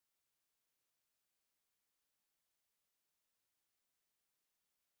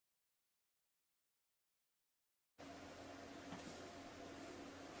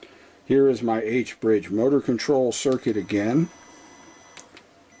Here is my H-bridge motor control circuit again.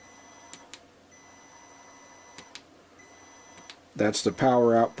 That's the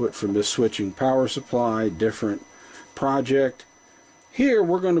power output from this switching power supply, different project. Here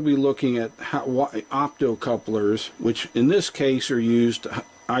we're going to be looking at optocouplers, which in this case are used to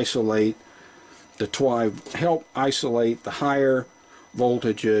isolate help isolate the higher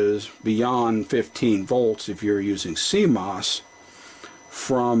voltages beyond 15 volts if you're using CMOS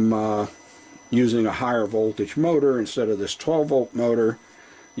from using a higher voltage motor. Instead of this 12 volt motor,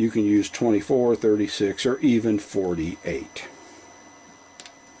 you can use 24, 36, or even 48.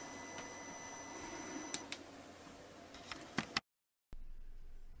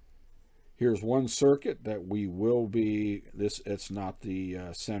 Here's one circuit that we will be, it's not the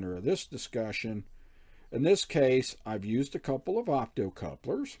center of this discussion. In this case, I've used a couple of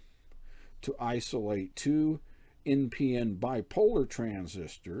optocouplers to isolate two NPN bipolar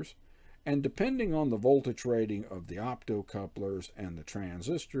transistors, and depending on the voltage rating of the optocouplers and the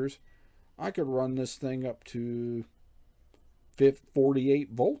transistors, I could run this thing up to 48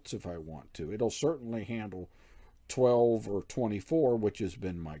 volts if I want to. It'll certainly handle 12 or 24, which has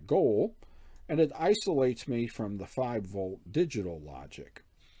been my goal, and it isolates me from the 5 volt digital logic.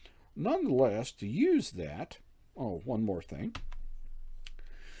 Nonetheless, to use that, one more thing,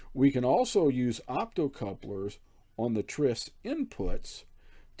 we can also use optocouplers on the Triste Inputs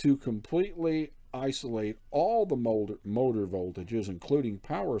to completely isolate all the motor voltages, including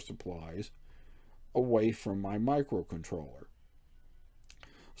power supplies, away from my microcontroller.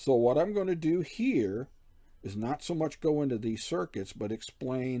 So what I'm going to do here is not so much go into these circuits, but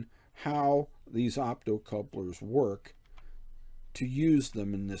explain how these optocouplers work to use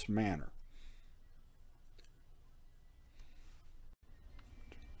them in this manner.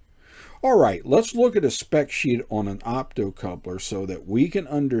 All right, let's look at a spec sheet on an optocoupler so that we can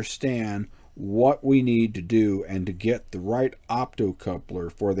understand what we need to do and to get the right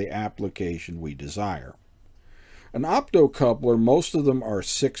optocoupler for the application we desire. An optocoupler, most of them are a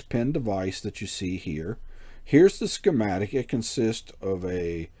 6-pin device that you see here. Here's the schematic. It consists of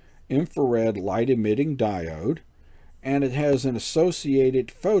a infrared light-emitting diode, and it has an associated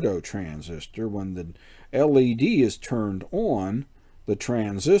phototransistor. When the LED is turned on, the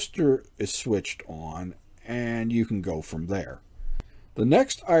transistor is switched on, and you can go from there. The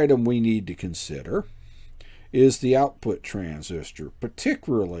next item we need to consider is the output transistor,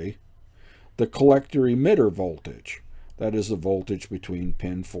 particularly the collector emitter voltage. That is the voltage between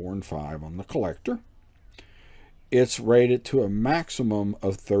pin 4 and 5 on the collector. It's rated to a maximum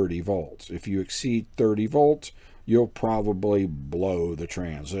of 30 volts. If you exceed 30 volts, you'll probably blow the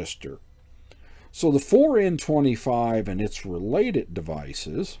transistor. So the 4N25 and its related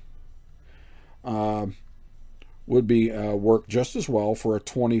devices would be work just as well for a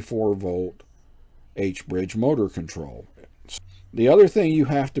 24 volt H-bridge motor control. The other thing you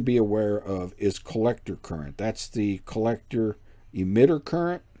have to be aware of is collector current. That's the collector emitter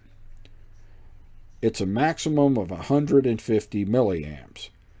current. It's a maximum of 150 milliamps.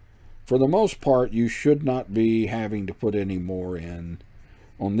 For the most part, you should not be having to put any more in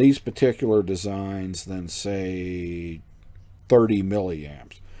on these particular designs than, say, 30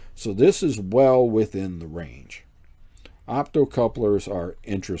 milliamps. So this is well within the range. Optocouplers are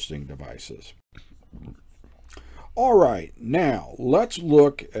interesting devices. All right, now let's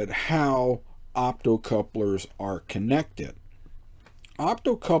look at how optocouplers are connected.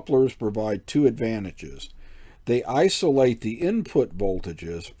 Optocouplers provide two advantages. They isolate the input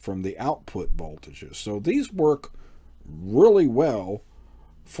voltages from the output voltages. So these work really well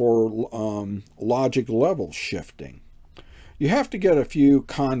for logic level shifting. You have to get a few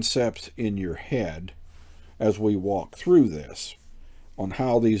concepts in your head as we walk through this on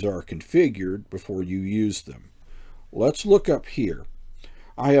how these are configured before you use them. Let's look up here.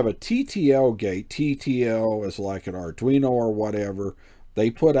 I have a TTL gate. TTL is like an Arduino or whatever.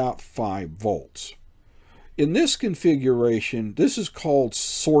 They put out 5 volts. In this configuration, this is called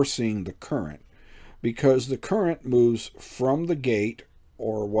sourcing the current, because the current moves from the gate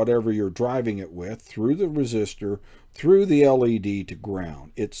or whatever you're driving it with through the resistor, through the LED to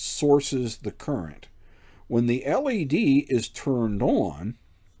ground. It sources the current. When the LED is turned on,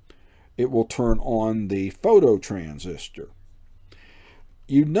 it will turn on the phototransistor.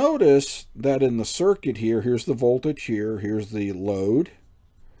 You notice that in the circuit here, here's the voltage here, here's the load,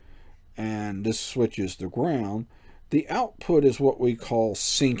 and this switches the ground. The output is what we call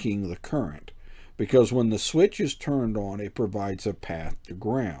sinking the current, because when the switch is turned on, it provides a path to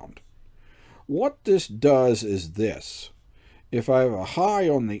ground. What this does is this. If I have a high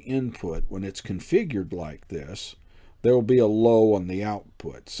on the input when it's configured like this, there will be a low on the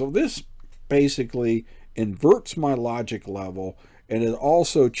output. So this basically inverts my logic level, and it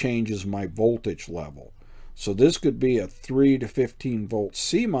also changes my voltage level. So this could be a 3 to 15 volt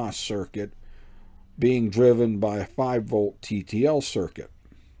CMOS circuit being driven by a 5 volt TTL circuit.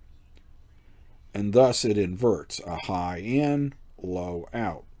 And thus it inverts a high in, low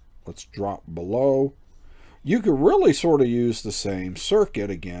out. Let's drop below. You could really sort of use the same circuit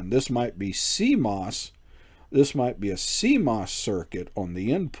again. This might be CMOS. This might be a CMOS circuit on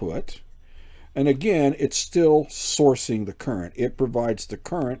the input. And again, it's still sourcing the current. It provides the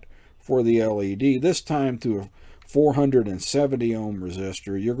current for the LED, this time through a 470 ohm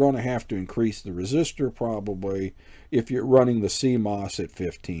resistor. You're going to have to increase the resistor probably if you're running the CMOS at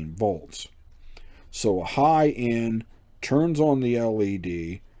 15 volts. So a high in turns on the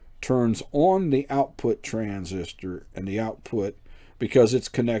LED, turns on the output transistor, and the output, because it's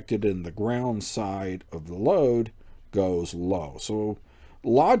connected in the ground side of the load, goes low. So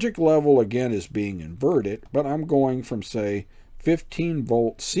logic level again is being inverted, but I'm going from, say, 15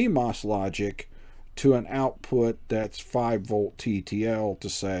 volt CMOS logic to an output that's 5 volt TTL to,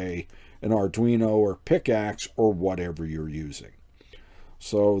 say, an Arduino or Pickaxe or whatever you're using.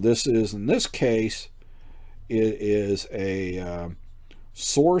 So this is, in this case, it is a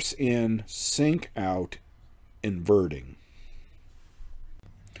source in, sync out, inverting.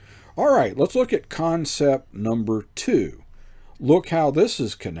 All right, let's look at concept number 2. Look how this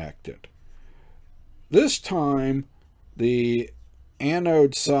is connected. This time, the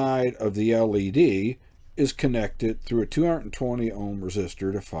anode side of the LED is connected through a 220 ohm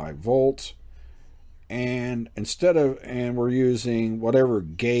resistor to 5 volts. And we're using whatever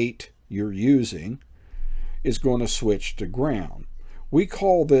gate you're using is going to switch to ground. We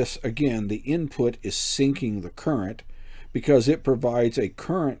call this, again, the input is syncing the current because it provides a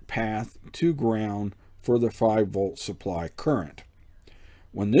current path to ground for the 5 volt supply current.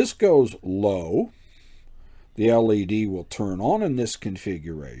 When this goes low, the LED will turn on in this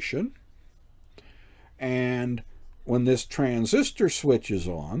configuration, and when this transistor switches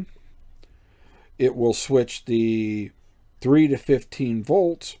on, it will switch the 3 to 15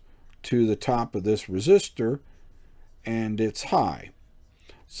 volts to the top of this resistor, and it's high.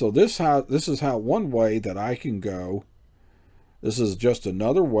 So this is how one way that I can go. This is just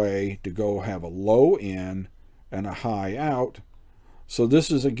another way to go have a low in and a high out. So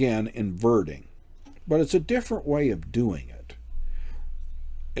this is again inverting, but it's a different way of doing it.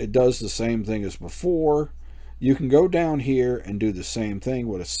 It does the same thing as before. You can go down here and do the same thing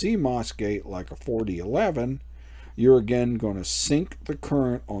with a CMOS gate like a 4011. You're again going to sync the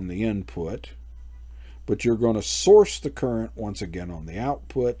current on the input, but you're going to source the current once again on the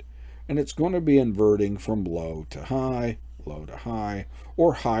output, and it's going to be inverting from low to high,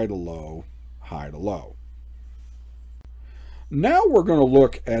 or high to low, high to low. Now we're going to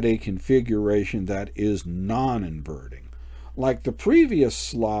look at a configuration that is non-inverting. Like the previous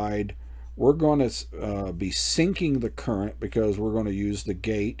slide, we're going to be syncing the current because we're going to use the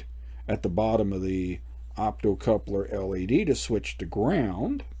gate at the bottom of the optocoupler LED to switch to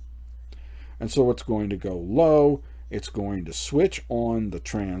ground. And so it's going to go low. It's going to switch on the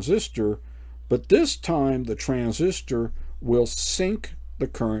transistor, but this time the transistor will sync the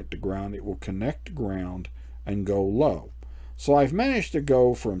current to ground. It will connect to ground and go low. So I've managed to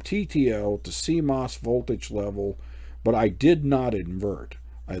go from TTL to CMOS voltage level, but I did not invert.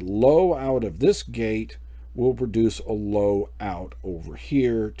 A low out of this gate will produce a low out over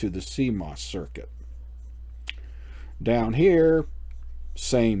here to the CMOS circuit. Down here,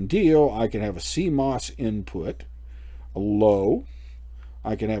 same deal. I can have a CMOS input, a low.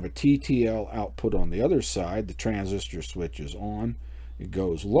 I can have a TTL output on the other side. The transistor switches on. It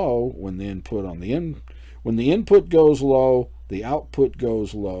goes low when the input when the input goes low, the output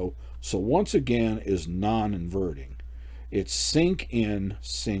goes low. So once again is non-inverting. It's sync in,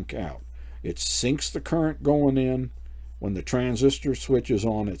 sync out. It syncs the current going in. When the transistor switches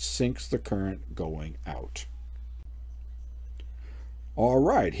on, it syncs the current going out. All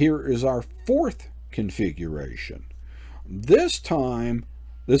right, here is our fourth configuration. This time,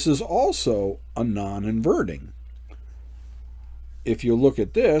 this is also a non-inverting. If you look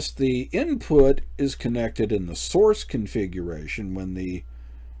at this, the input is connected in the source configuration. When the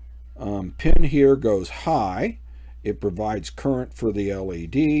pin here goes high, it provides current for the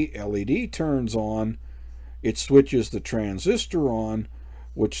LED. LED turns on, it switches the transistor on,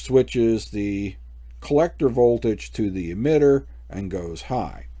 which switches the collector voltage to the emitter and goes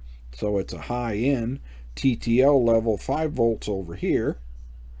high. So it's a high in TTL level, 5 volts over here,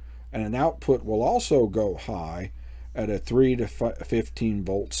 and an output will also go high at a 3 to 15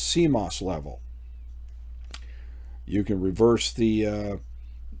 volt CMOS level. You can reverse it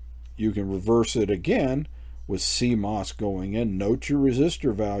again with CMOS going in. Note your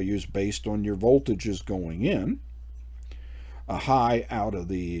resistor values based on your voltages going in. A high out of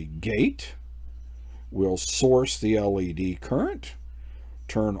the gate will source the LED current,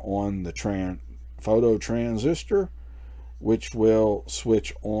 turn on the photo transistor, which will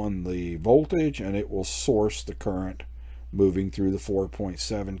switch on the voltage, and it will source the current moving through the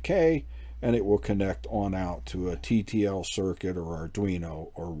 4.7K, and it will connect on out to a TTL circuit or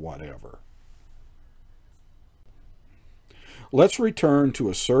Arduino or whatever. Let's return to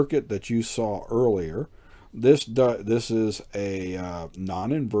a circuit that you saw earlier. This is a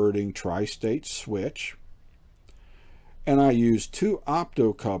non-inverting tri-state switch, and I use 2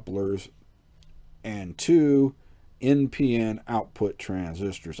 optocouplers and 2 NPN output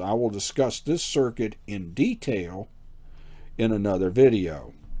transistors. I will discuss this circuit in detail in another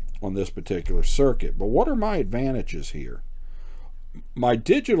video on this particular circuit. But what are my advantages here? My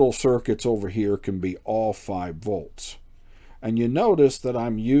digital circuits over here can be all 5 volts. And you notice that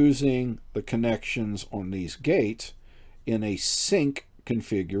I'm using the connections on these gates in a sync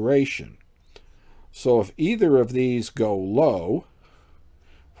configuration. So if either of these go low,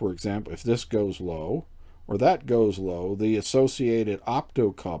 for example, if this goes low or that goes low, the associated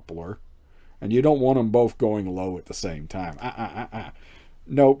optocoupler, and you don't want them both going low at the same time.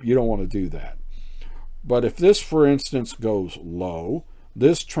 Nope, you don't want to do that. But if this, for instance, goes low,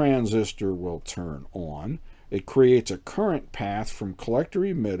 this transistor will turn on. It creates a current path from collector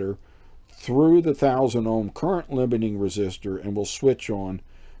emitter through the 1000 ohm current limiting resistor and will switch on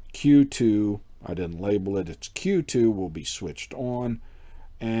Q2. I didn't label it. It's Q2 will be switched on,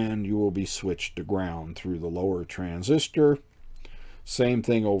 and you will be switched to ground through the lower transistor. Same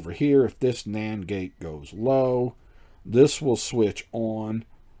thing over here. If this NAND gate goes low, this will switch on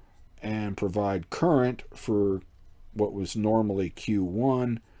and provide current for what was normally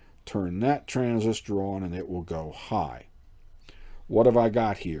Q1. Turn that transistor on and it will go high. What have I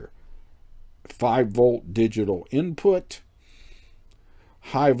got here? 5 volt digital input,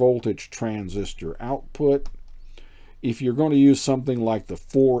 high voltage transistor output. If you're going to use something like the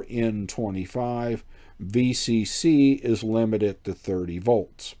 4N25, VCC is limited to 30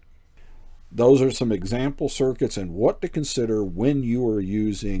 volts. Those are some example circuits and what to consider when you are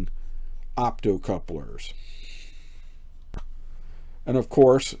using optocouplers. And of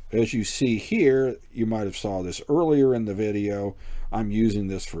course, as you see here, you might have saw this earlier in the video, I'm using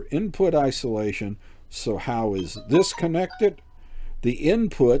this for input isolation. So how is this connected? The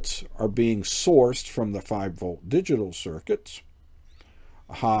inputs are being sourced from the 5 volt digital circuits.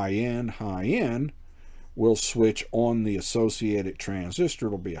 High in will switch on the associated transistor.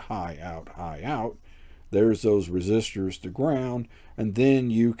 It'll be high out, high out. There's those resistors to ground, and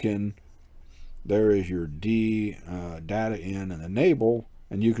then you can, there is your data in and enable,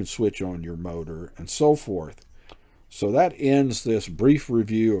 and you can switch on your motor and so forth. So that ends this brief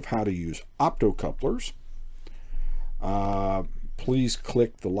review of how to use optocouplers. Please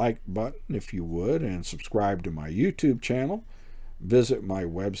click the like button if you would, and subscribe to my YouTube channel. Visit my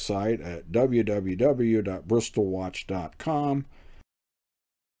website at www.bristolwatch.com